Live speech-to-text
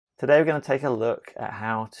Today we're going to take a look at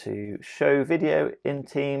how to show video in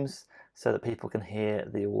Teams so that people can hear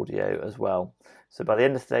the audio as well. So by the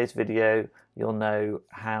end of today's video, you'll know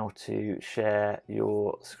how to share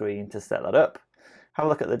your screen to set that up. Have a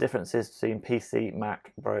look at the differences between PC,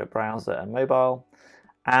 Mac, browser and mobile.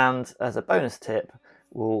 And as a bonus tip,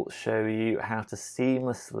 we'll show you how to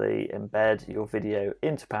seamlessly embed your video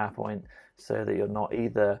into PowerPoint so that you're not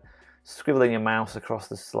either scribbling your mouse across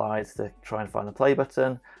the slides to try and find the play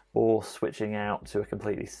button or switching out to a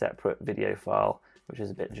completely separate video file, which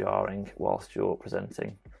is a bit jarring whilst you're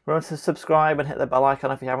presenting. Remember to subscribe and hit the bell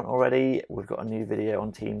icon if you haven't already. We've got a new video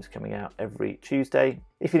on Teams coming out every Tuesday.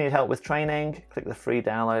 If you need help with training, click the free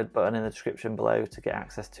download button in the description below to get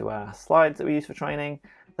access to our slides that we use for training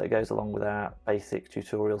that goes along with our basic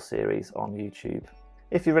tutorial series on YouTube.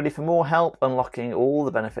 If you're ready for more help unlocking all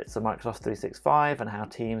the benefits of Microsoft 365 and how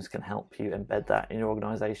Teams can help you embed that in your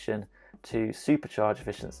organisation to supercharge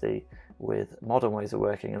efficiency with modern ways of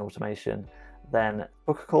working and automation, then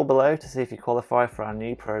book a call below to see if you qualify for our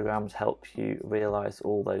new programme to help you realise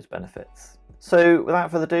all those benefits. So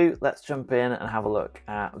without further ado, let's jump in and have a look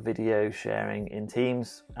at video sharing in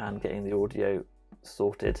Teams and getting the audio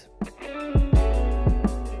sorted.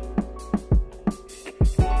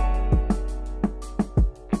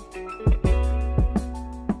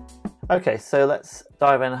 Okay, so let's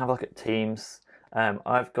dive in and have a look at Teams.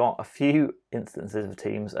 I've got a few instances of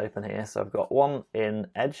Teams open here. So I've got one in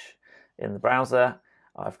Edge in the browser.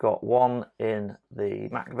 I've got one in the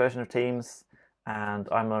Mac version of Teams, and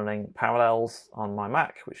I'm running Parallels on my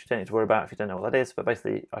Mac, which you don't need to worry about if you don't know what that is, but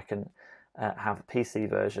basically I can have a PC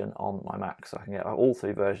version on my Mac, so I can get all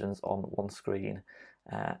three versions on one screen.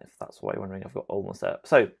 If that's what you're wondering, I've got all them set up.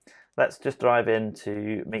 So let's just dive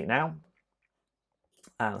into Meet now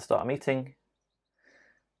and start a meeting.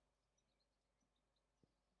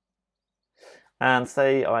 And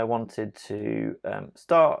say I wanted to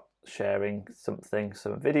start sharing some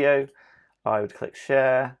video, I would click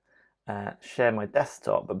share, share my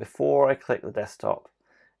desktop. But before I click the desktop,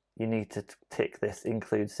 you need to tick this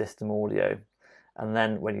include system audio. And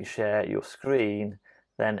then when you share your screen,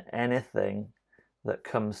 then anything that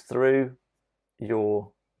comes through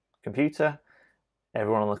your computer,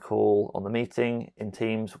 everyone on the call, on the meeting, in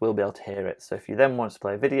Teams will be able to hear it. So if you then want to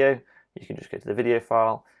play a video, you can just go to the video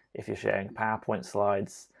file. If you're sharing PowerPoint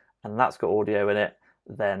slides and that's got audio in it,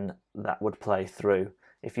 then that would play through.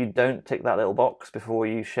 If you don't tick that little box before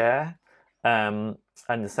you share and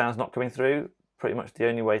the sound's not coming through, pretty much the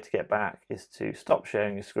only way to get back is to stop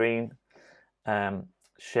sharing your screen,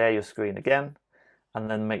 share your screen again, and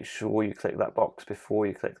then make sure you click that box before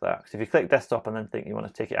you click that. Because if you click desktop and then think you want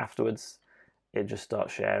to tick it afterwards, it just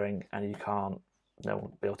starts sharing and no one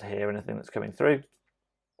will be able to hear anything that's coming through.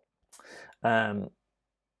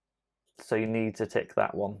 So you need to tick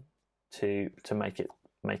that one to make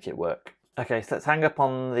it work. Okay, so let's hang up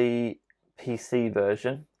on the PC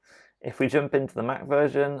version. If we jump into the Mac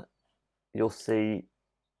version, you'll see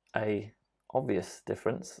a obvious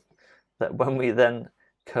difference that when we then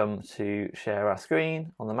come to share our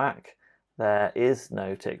screen on the Mac, there is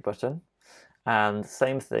no tick button. And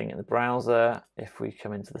same thing in the browser. If we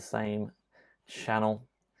come into the same channel,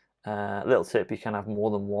 little tip, you can have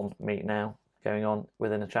more than one Meet now going on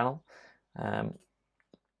within a channel.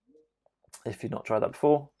 If you've not tried that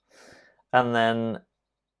before. And then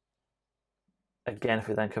again, if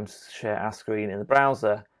we then come to share our screen in the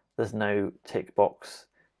browser, there's no tick box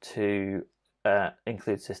to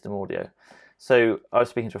include system audio. So I was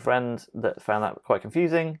speaking to a friend that found that quite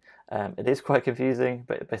confusing. It is quite confusing,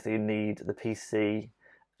 but basically you need the PC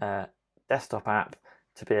desktop app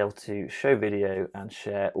to be able to show video and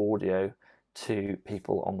share audio to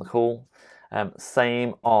people on the call.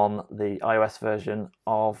 Same on the iOS version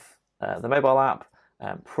of the mobile app.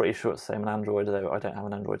 Pretty sure it's the same on Android, though I don't have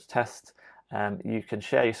an Android to test. You can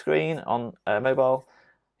share your screen on mobile,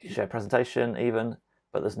 you can share a presentation even,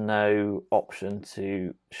 but there's no option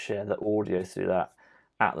to share the audio through that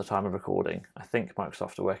at the time of recording. I think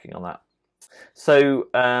Microsoft are working on that. So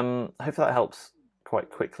hopefully that helps quite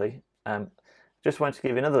quickly. Just wanted to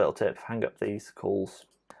give you another little tip, hang up these calls.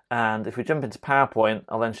 And if we jump into PowerPoint,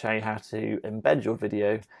 I'll then show you how to embed your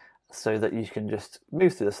video so that you can just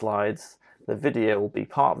move through the slides. The video will be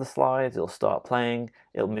part of the slides, it'll start playing,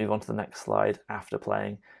 it'll move on to the next slide after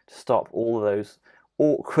playing to stop all of those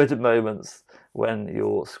awkward moments when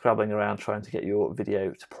you're scrabbling around trying to get your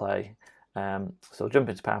video to play. So I'll jump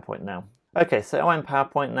into PowerPoint now. Okay, so I'm in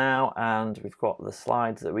PowerPoint now and we've got the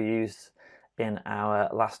slides that we used in our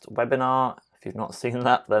last webinar. If you've not seen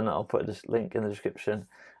that, then I'll put a link in the description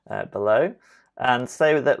below. And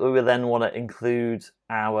say that we will then want to include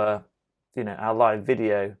our live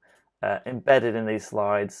video embedded in these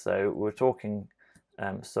slides. So we're talking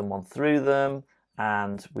someone through them,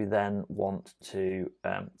 and we then want to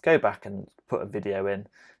go back and put a video in.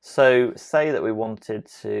 So say that we wanted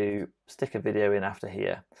to stick a video in after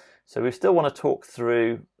here. So we still want to talk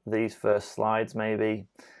through these first slides maybe,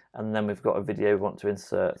 and then we've got a video we want to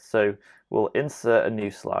insert. So we'll insert a new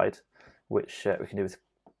slide, which we can do with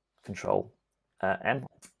Control N.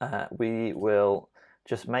 We will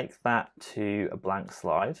just make that to a blank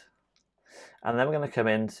slide, and then we're going to come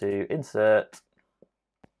into Insert,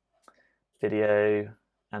 Video,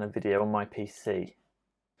 and a video on my PC.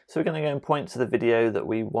 So we're going to go and point to the video that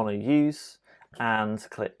we want to use and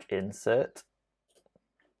click Insert.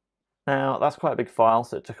 Now that's quite a big file,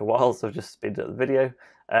 so it took a while, so I've just speeded up the video.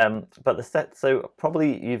 So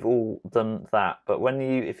probably you've all done that, but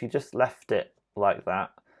if you just left it like that,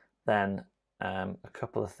 then a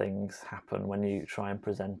couple of things happen when you try and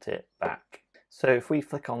present it back. So if we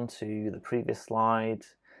flick onto the previous slide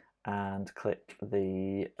and click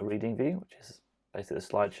the reading view, which is basically the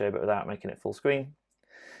slideshow but without making it full screen,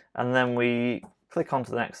 and then we click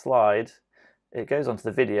onto the next slide, it goes onto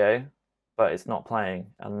the video, but it's not playing.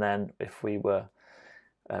 And then if we were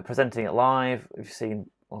presenting it live, we've seen,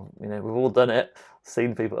 well, you know, we've all done it,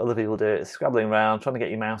 seen other people do it, scrabbling around, trying to get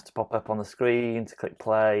your mouse to pop up on the screen, to click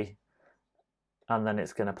play, and then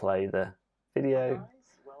it's going to play the video. Guys,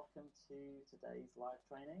 welcome to today's live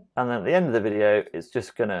training. And then at the end of the video, it's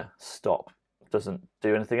just going to stop. It doesn't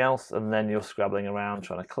do anything else, and then you're scrabbling around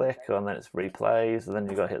trying to click, and then it's replays, and then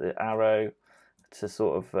you've got to hit the arrow to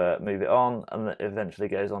sort of move it on, and it eventually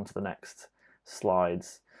goes on to the next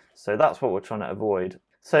slides. So that's what we're trying to avoid.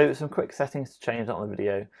 So some quick settings to change on the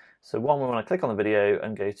video. So one, we want to click on the video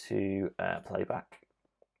and go to playback.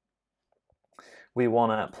 We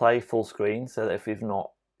want to play full screen, so that if we've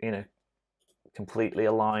not, you know, completely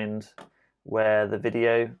aligned where the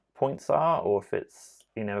video points are, or if it's,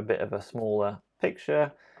 you know, a bit of a smaller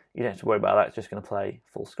picture, you don't have to worry about that. It's just going to play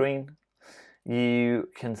full screen. You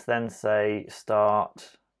can then say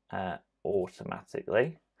start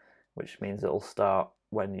automatically, which means it'll start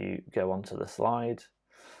when you go onto the slide.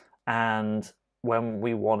 And when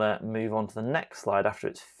we want to move on to the next slide after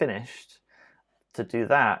it's finished, to do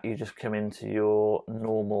that, you just come into your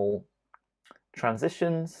normal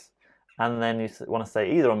transitions, and then you want to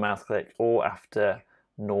say either on mouse click or after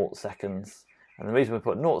 0 seconds. And the reason we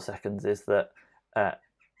put 0 seconds is that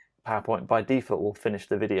PowerPoint by default will finish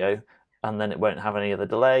the video, and then it won't have any other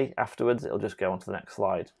delay afterwards. It'll just go on to the next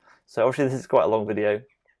slide. So obviously this is quite a long video,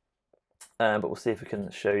 but we'll see if we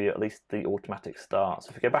can show you at least the automatic start. So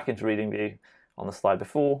if we go back into reading view on the slide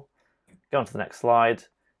before, go on to the next slide,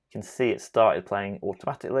 you can see it started playing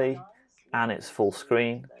automatically and it's full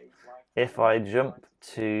screen. If I jump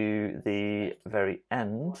to the very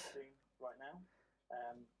end,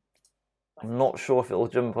 I'm not sure if it will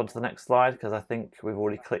jump onto the next slide because I think we've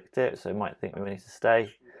already clicked it, so it might think we need to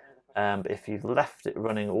stay. But if you've left it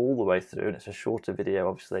running all the way through, and it's a shorter video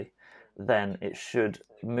obviously, then it should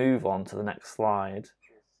move on to the next slide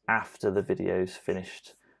after the video's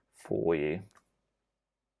finished for you.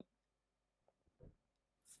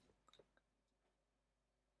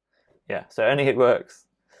 Yeah, so only it works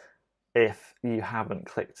if you haven't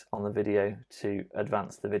clicked on the video to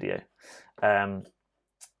advance the video.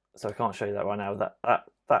 So I can't show you that right now,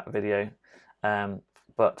 that video,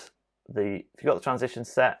 but if you've got the transition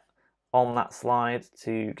set on that slide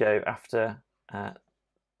to go after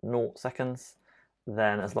 0 seconds,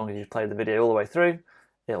 then as long as you've played the video all the way through,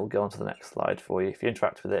 it'll go on to the next slide for you. If you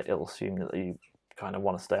interact with it, it'll assume that you kind of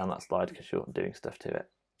want to stay on that slide because you're doing stuff to it.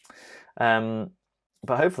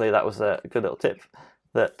 But hopefully that was a good little tip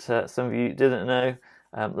that some of you didn't know.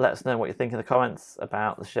 Let us know what you think in the comments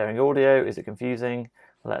about the sharing audio. Is it confusing?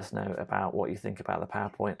 Let us know about what you think about the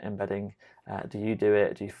PowerPoint embedding. Do you do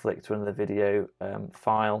it? Do you flick to another video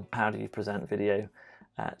file? How do you present video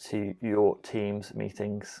to your Teams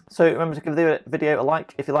meetings? So remember to give the video a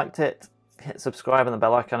like if you liked it. Hit subscribe and the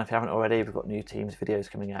bell icon if you haven't already. We've got new Teams videos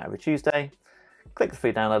coming out every Tuesday. Click the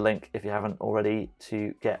free download link if you haven't already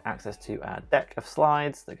to get access to our deck of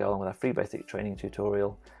slides that go along with our free basic training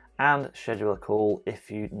tutorial, and schedule a call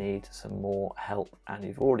if you need some more help and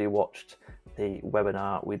you've already watched the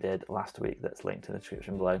webinar we did last week that's linked in the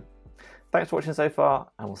description below. Thanks for watching so far,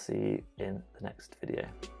 and we'll see you in the next video.